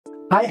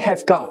I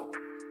have gout.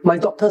 My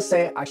doctor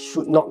said I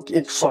should not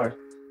eat soy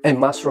and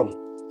mushroom.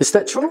 Is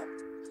that true?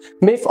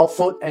 Myth of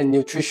food and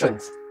nutrition.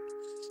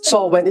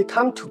 So when it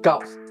comes to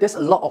gout, there's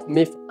a lot of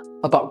myth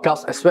about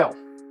gout as well.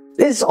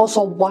 This is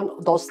also one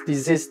of those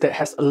diseases that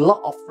has a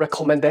lot of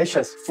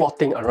recommendations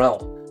floating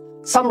around.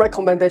 Some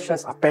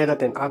recommendations are better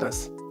than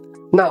others.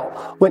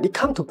 Now, when it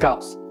comes to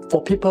gout,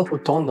 for people who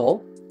don't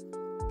know,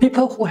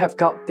 people who have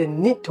gout, they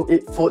need to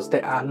eat foods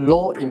that are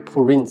low in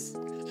purines.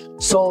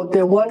 So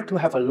they want to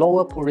have a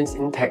lower purines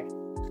intake.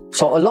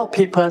 So a lot of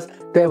people,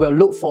 they will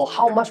look for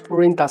how much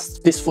purine does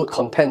this food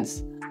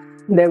contains.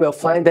 They will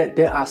find that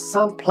there are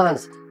some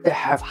plants that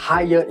have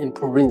higher in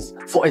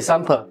purines. For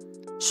example,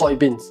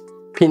 soybeans,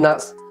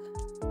 peanuts,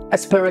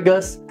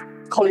 asparagus,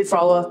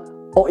 cauliflower,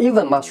 or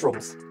even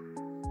mushrooms.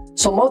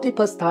 So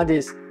multiple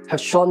studies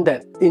have shown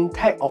that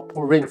intake of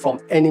purine from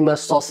animal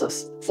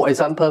sources, for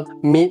example,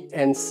 meat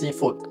and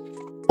seafood,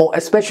 or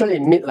especially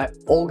meat like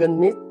organ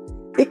meat,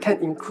 it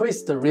can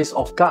increase the risk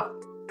of gout.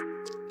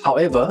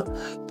 However,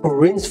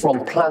 purines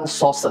from plant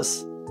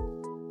sources,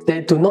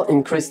 they do not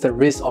increase the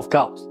risk of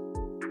gout.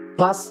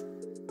 Plus,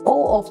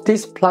 all of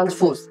these plant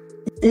foods,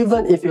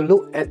 even if you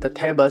look at the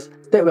tables,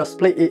 they will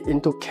split it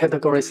into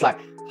categories like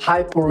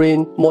high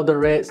purine,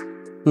 moderate,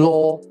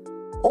 low.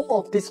 All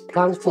of these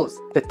plant foods,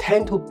 they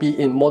tend to be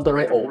in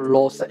moderate or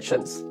low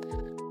sections.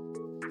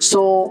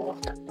 So,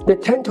 they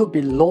tend to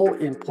be low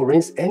in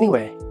purines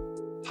anyway.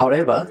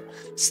 However,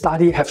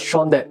 studies have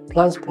shown that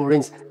plant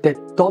purines, they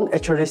don't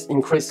actually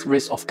increase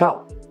risk of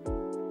gout.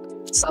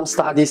 Some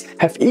studies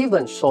have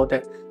even shown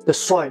that the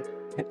soy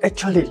can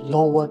actually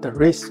lower the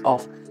risk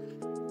of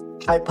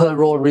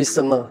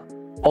hyperuricemia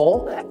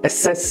or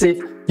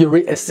excessive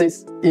uric acid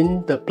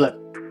in the blood,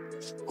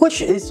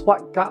 which is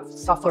what gout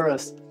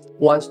sufferers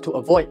want to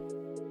avoid.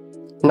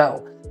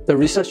 Now, the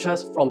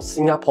researchers from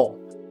Singapore,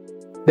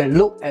 they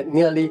looked at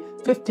nearly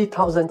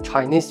 50,000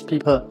 Chinese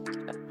people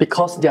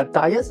because their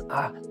diets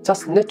are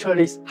just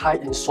naturally high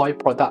in soy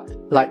products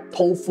like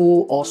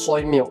tofu or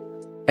soy milk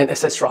and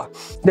etc.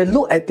 They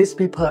looked at these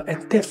people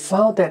and they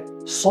found that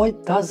soy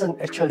doesn't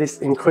actually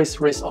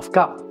increase risk of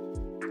gout.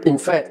 In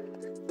fact,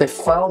 they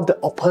found the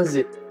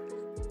opposite.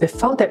 They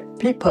found that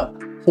people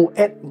who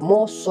eat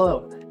more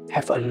soy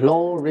have a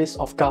low risk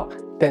of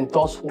gout than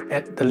those who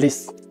eat the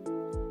least.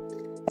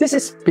 This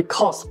is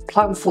because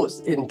plant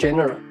foods in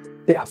general,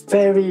 they are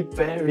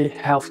very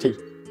healthy.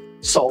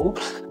 So,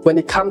 when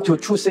it comes to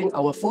choosing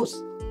our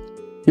foods,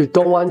 you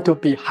don't want to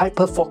be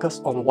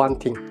hyper-focused on one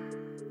thing.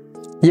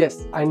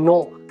 Yes, I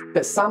know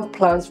that some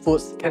plant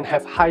foods can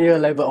have higher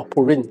level of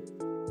purine,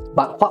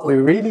 but what we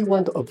really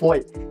want to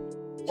avoid,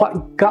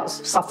 what gout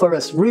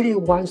sufferers really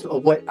want to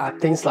avoid are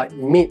things like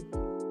meat,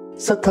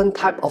 certain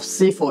type of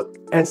seafood,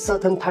 and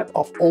certain type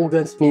of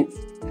organs meat.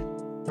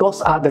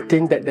 Those are the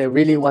things that they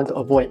really want to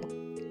avoid.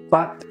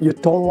 But you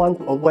don't want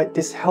to avoid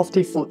this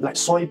healthy food like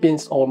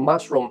soybeans or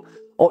mushroom,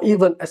 or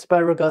even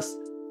asparagus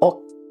or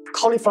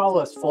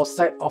cauliflowers for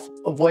sake of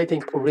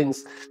avoiding purines,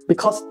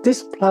 because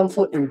this plant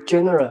food in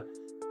general,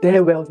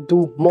 they will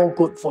do more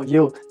good for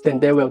you than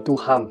they will do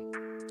harm.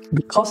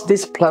 Because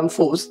these plant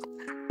foods,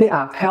 they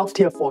are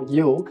healthier for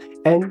you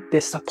and they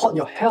support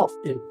your health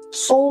in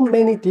so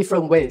many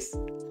different ways.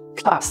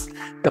 Plus,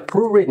 the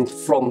purine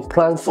from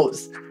plant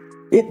foods,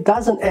 it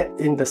doesn't act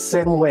in the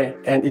same way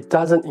and it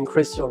doesn't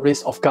increase your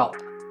risk of gout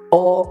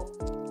or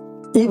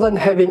even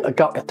having a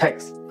gout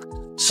attack.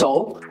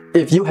 So,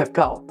 if you have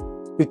gout,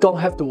 you don't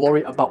have to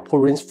worry about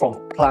purines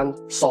from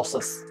plant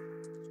sources.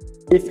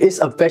 If it's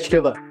a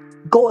vegetable,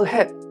 go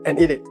ahead and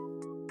eat it.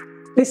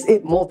 Please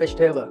eat more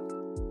vegetable.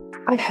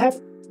 I have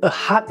a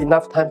hard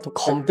enough time to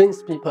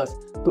convince people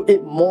to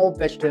eat more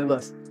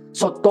vegetables,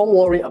 so don't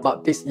worry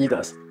about this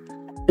either.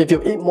 If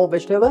you eat more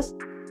vegetables,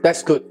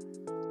 that's good.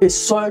 It's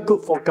so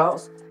good for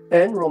gout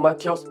and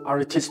rheumatoid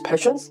arthritis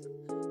patients.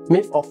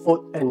 Myth of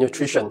food and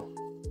nutrition.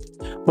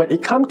 When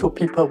it comes to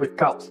people with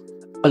gout,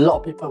 a lot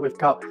of people with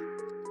gout,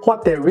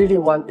 what they really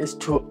want is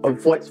to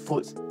avoid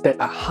foods that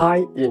are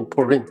high in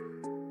purine,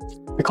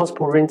 because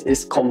purine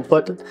is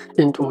converted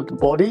into the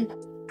body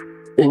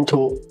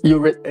into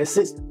uric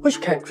acid, which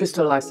can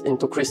crystallize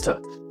into crystal,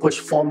 which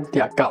form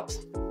their gout.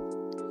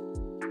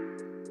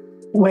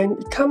 When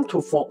it comes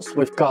to folks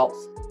with gout,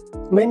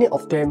 many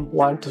of them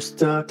want to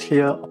steer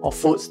clear of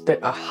foods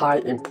that are high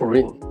in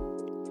purine.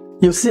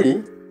 You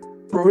see,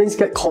 purines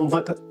get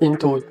converted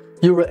into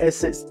uric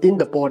acid in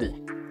the body,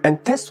 and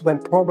that's when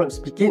problems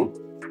begin.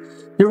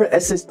 Uric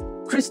acid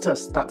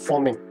crystals start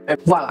forming,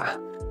 and voila,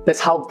 that's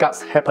how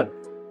gouts happen.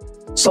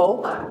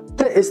 So,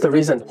 that is the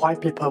reason why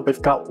people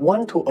with gout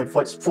want to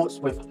avoid foods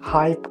with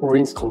high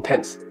purine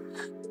contents.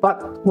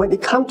 But when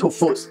it comes to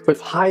foods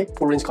with high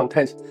purine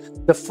contents,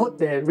 the food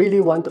they really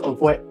want to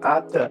avoid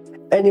are the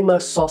animal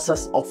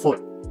sources of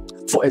food.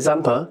 For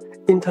example,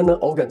 internal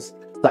organs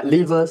like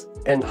livers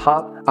and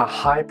heart are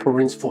high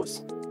purine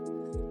foods.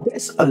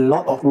 There's a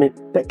lot of meat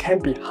that can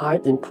be high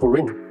in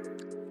purine.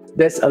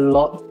 There's a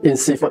lot in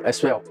seafood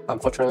as well,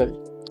 unfortunately.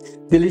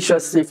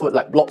 Delicious seafood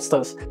like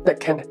lobsters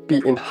that can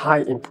be high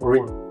in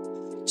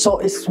purine. So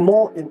it's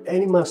more in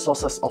animal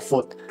sources of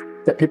food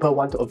that people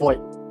want to avoid.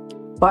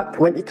 But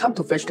when it comes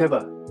to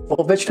vegetable,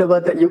 for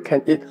vegetable that you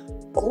can eat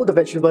all the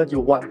vegetables you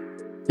want.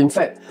 In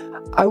fact,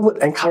 I would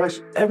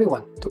encourage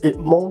everyone to eat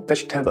more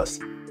vegetables.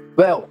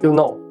 Well, you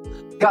know,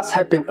 gouts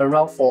have been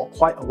around for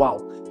quite a while.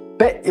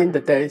 Back in the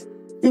days,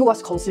 it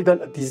was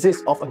considered a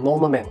disease of a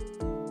normal man.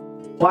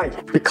 Why?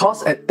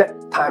 Because at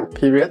that time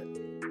period,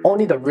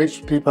 only the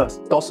rich people,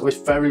 those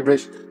with very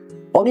rich,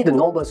 only the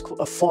nobles could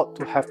afford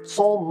to have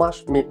so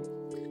much meat.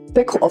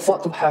 They could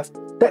afford to have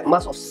that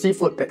much of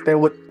seafood that they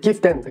would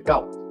give them the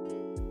gout.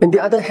 On the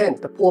other hand,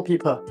 the poor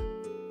people,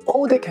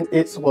 all they can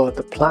eat were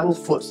the plant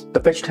foods, the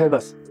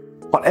vegetables,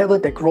 whatever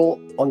they grow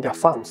on their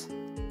farms,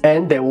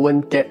 and they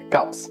won't get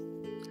gouts.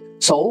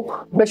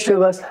 So,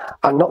 vegetables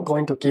are not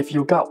going to give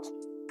you gout.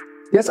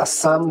 There are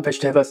some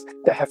vegetables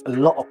that have a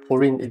lot of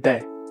purine in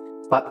there,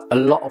 but a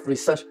lot of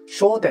research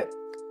show that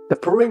the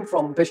purine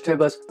from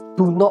vegetables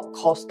do not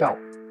cause gout.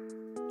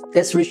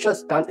 There's research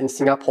done in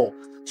Singapore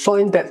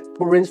showing that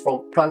purine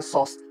from plant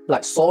source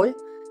like soy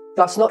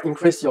does not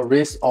increase your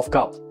risk of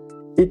gout.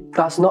 It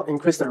does not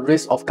increase the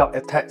risk of gout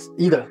attacks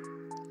either.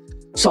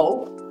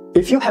 So,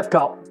 if you have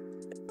gout,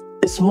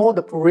 it's more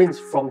the purines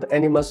from the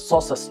animal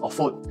sources of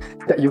food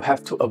that you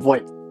have to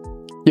avoid.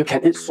 You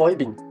can eat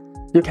soybean.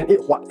 You can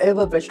eat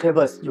whatever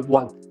vegetables you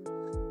want.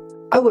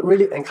 I would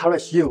really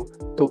encourage you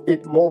to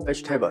eat more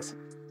vegetables.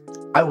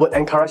 I would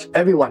encourage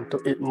everyone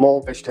to eat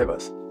more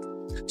vegetables.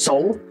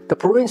 So, the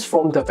purines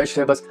from the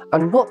vegetables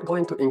are not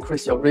going to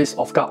increase your risk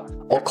of gout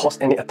or cause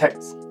any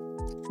attacks.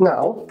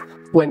 Now,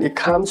 when it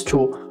comes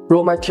to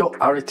rheumatoid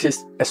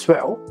arthritis as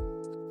well,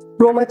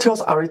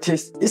 rheumatoid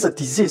arthritis is a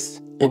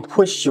disease in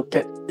which you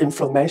get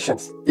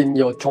inflammations in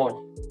your joint.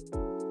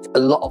 A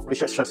lot of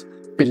researchers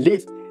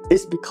believe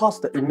it's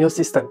because the immune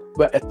system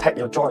will attack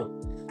your joint.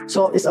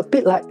 So it's a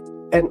bit like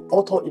an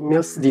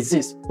autoimmune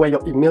disease where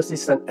your immune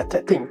system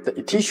attacking the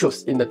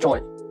tissues in the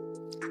joint,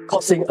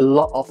 causing a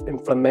lot of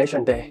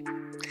inflammation there.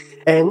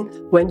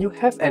 And when you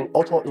have an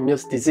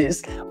autoimmune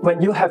disease,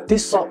 when you have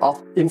this sort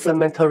of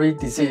inflammatory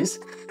disease,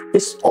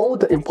 it's all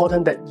the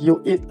important that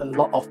you eat a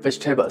lot of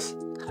vegetables.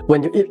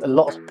 When you eat a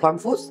lot of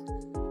plant foods,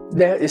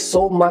 there is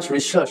so much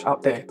research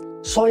out there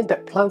showing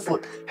that plant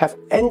food have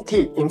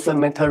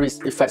anti-inflammatory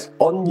effects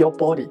on your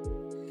body.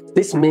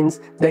 This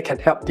means they can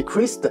help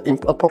decrease the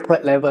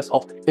inappropriate levels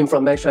of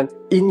inflammation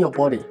in your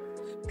body.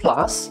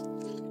 Plus,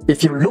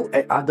 if you look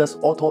at others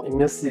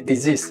autoimmune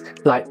disease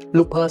like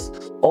lupus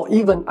or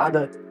even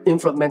other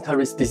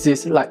inflammatory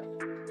disease like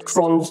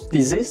Crohn's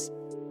disease,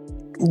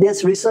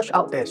 there's research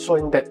out there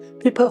showing that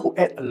people who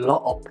ate a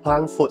lot of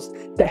plant foods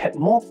that had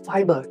more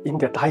fiber in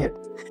their diet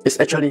is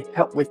actually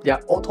help with their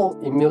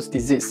autoimmune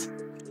disease.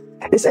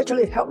 It's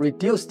actually helped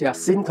reduce their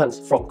symptoms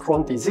from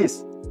Crohn's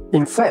disease.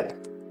 In fact,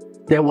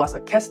 there was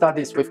a case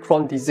study with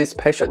Crohn's disease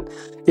patient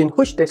in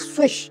which they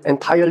switched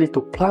entirely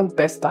to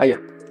plant-based diet,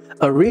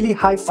 a really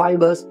high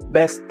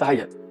fibers-based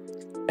diet,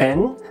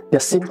 and their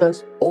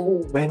symptoms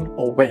all went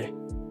away.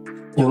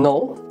 You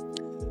know,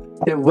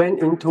 they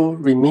went into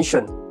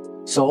remission.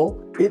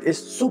 So it is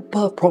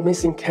super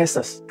promising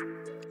cases.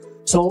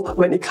 So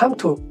when it comes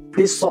to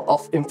this sort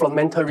of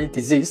inflammatory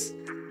disease,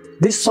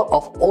 this sort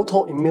of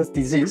autoimmune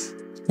disease,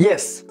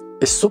 yes,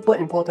 it's super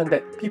important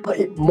that people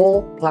eat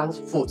more plant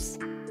foods.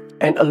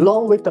 And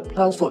along with the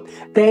plant food,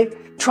 they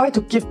try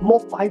to give more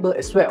fiber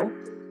as well,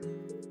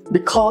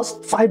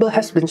 because fiber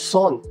has been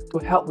shown to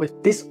help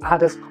with these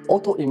other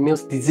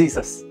autoimmune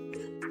diseases.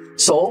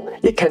 So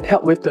it can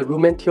help with the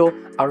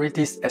rheumatoid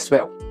arthritis as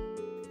well.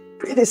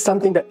 It is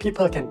something that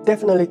people can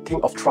definitely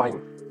think of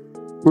trying.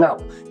 Now,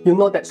 you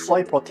know that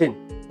soy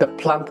protein, the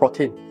plant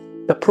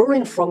protein, the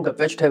purine from the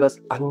vegetables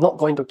are not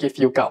going to give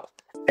you gout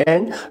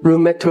and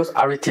rheumatoid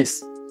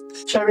arthritis.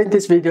 Sharing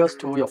these videos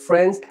to your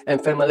friends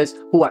and families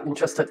who are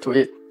interested to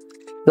it.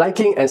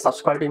 Liking and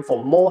subscribing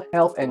for more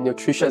health and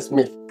nutrition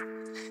myths.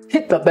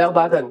 Hit the bell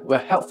button will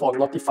help for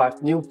notify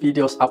new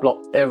videos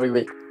upload every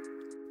week.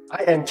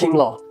 I am King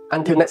Law.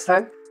 Until next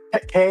time,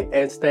 take care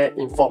and stay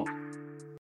informed.